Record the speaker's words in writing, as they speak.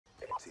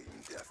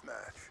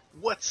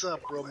What's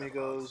up, bro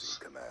amigos?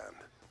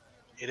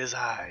 It is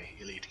I,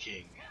 Elite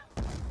King,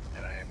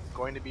 and I am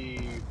going to be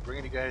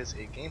bringing you guys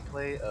a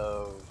gameplay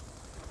of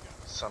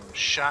some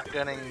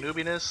shotgunning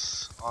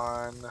noobiness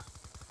on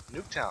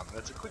Nuketown. And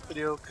it's a quick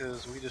video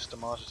because we just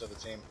demolished this other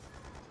team.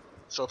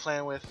 So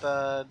playing with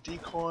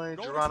Decoy,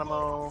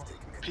 Geronimo,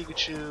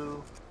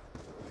 Pikachu,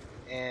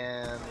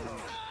 and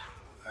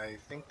I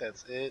think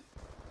that's it.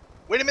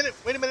 Wait a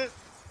minute!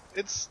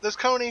 There's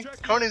Coney!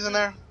 Coney's in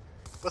there!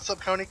 What's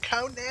up, Coney?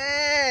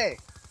 Coney!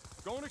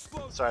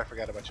 Sorry, I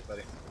forgot about you,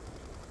 buddy.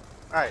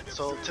 Alright,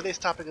 so today's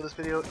topic of this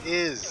video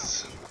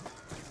is: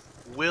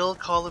 will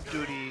Call of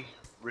Duty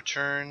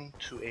return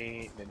to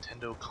a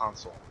Nintendo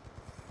console?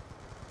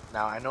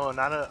 Now, I know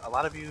not a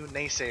lot of you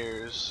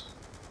naysayers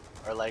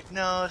are like,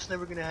 no, it's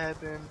never gonna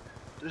happen,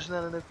 there's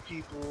not enough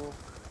people,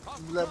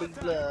 blah blah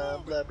blah,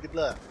 blah blah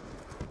blah.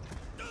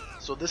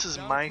 So this is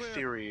my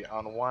theory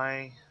on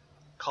why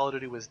Call of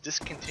Duty was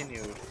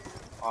discontinued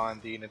on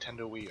the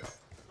Nintendo Wii U.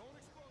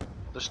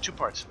 There's two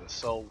parts to this.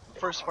 So the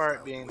first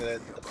part being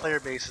that the player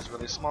base is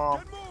really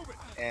small,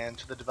 and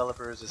to the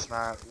developers it's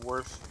not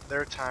worth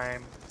their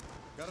time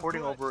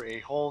porting over a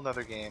whole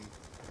nother game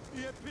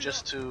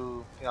just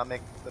to,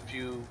 make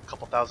a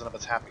couple thousand of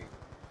us happy.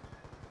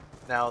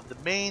 Now the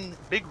main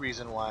big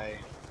reason why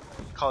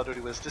Call of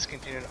Duty was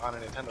discontinued on a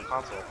Nintendo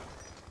console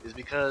is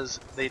because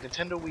the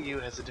Nintendo Wii U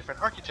has a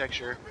different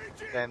architecture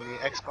than the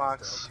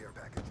Xbox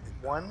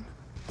One,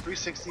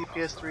 360,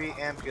 PS3,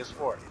 and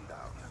PS4.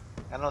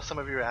 I know some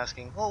of you are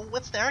asking, well,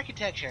 what's the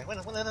architecture? What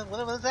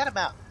is that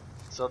about?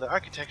 So the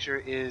architecture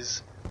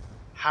is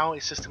how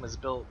a system is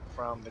built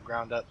from the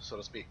ground up, so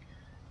to speak.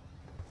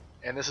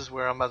 And this is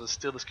where I'm about to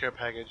steal this care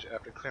package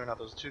after clearing out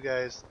those two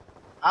guys.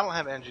 I don't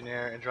have an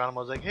engineer, and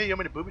Geronimo's like, hey, you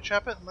want me to booby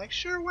trap it? I'm like,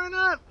 sure, why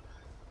not?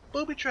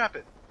 Booby trap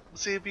it.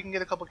 Let's see if we can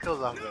get a couple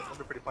kills off of it. That'll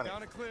be pretty funny.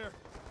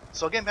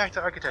 So getting back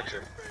to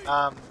architecture.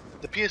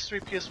 The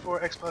PS3,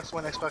 PS4, Xbox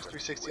One, Xbox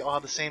 360 all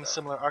have the same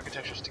similar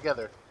architectures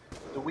together.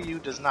 The Wii U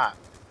does not.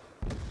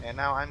 And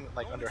now I'm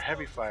like under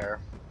heavy fire.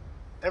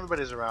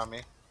 Everybody's around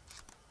me.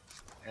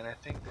 And I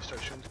think they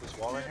start shooting to this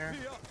wall right here.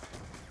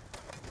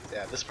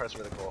 Yeah, this part's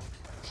really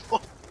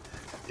cool.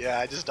 Yeah,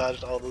 I just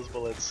dodged all those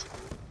bullets.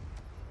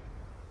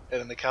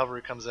 And then the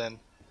cavalry comes in.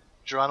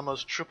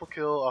 Geronimo's triple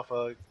kill off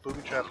a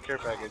booby trap care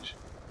package.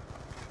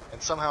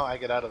 And somehow I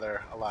get out of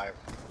there alive.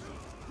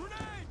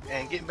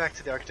 And getting back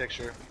to the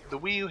architecture, the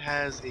Wii U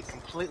has a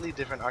completely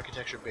different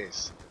architecture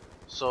base.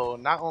 So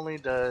not only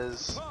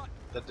does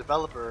the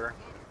developer,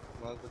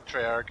 well, the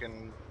Treyarch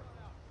and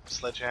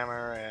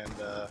Sledgehammer and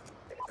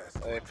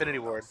Infinity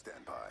Ward,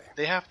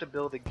 they have to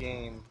build a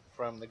game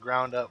from the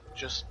ground up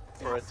just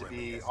for it to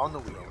be on the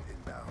Wii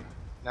U.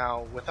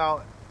 Now,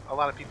 without a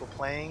lot of people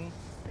playing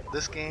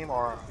this game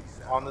or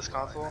on this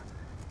console,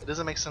 it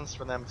doesn't make sense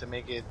for them to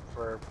make it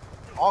for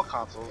all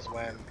consoles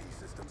when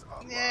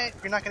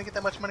you're not going to get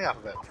that much money off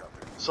of it.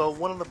 So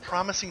one of the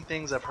promising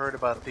things I've heard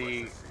about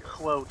the,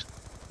 quote,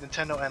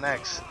 Nintendo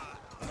NX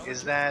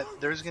is that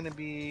there's going to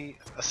be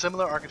a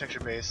similar architecture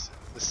base,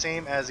 the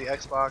same as the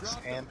Xbox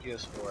and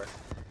PS4.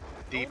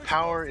 The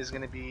power is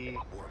going to be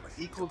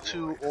equal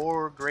to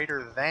or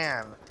greater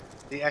than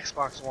the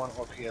Xbox One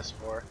or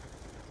PS4.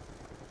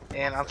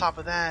 And on top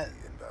of that,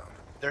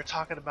 they're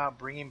talking about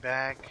bringing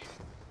back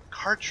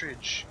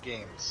cartridge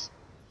games.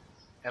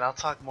 And I'll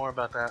talk more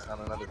about that on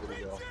another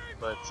video.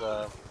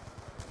 But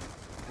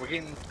we're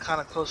getting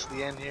kind of close to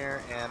the end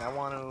here, and I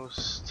want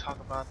to talk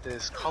about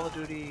this Call of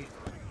Duty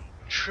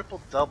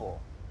triple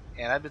double.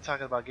 And I've been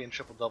talking about getting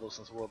triple double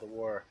since World at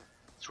War.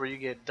 It's where you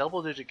get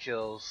double-digit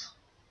kills,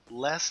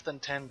 less than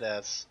 10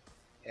 deaths,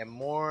 and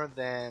more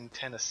than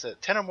 10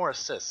 or more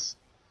assists.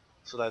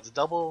 So that's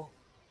double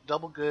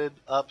good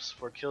ups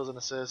for kills and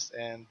assists,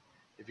 and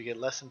if you get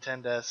less than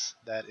 10 deaths,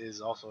 that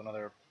is also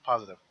another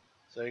positive.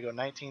 So there you go,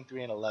 19,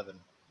 3, and 11.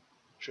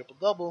 Triple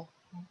double.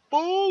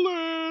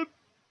 BALLiN!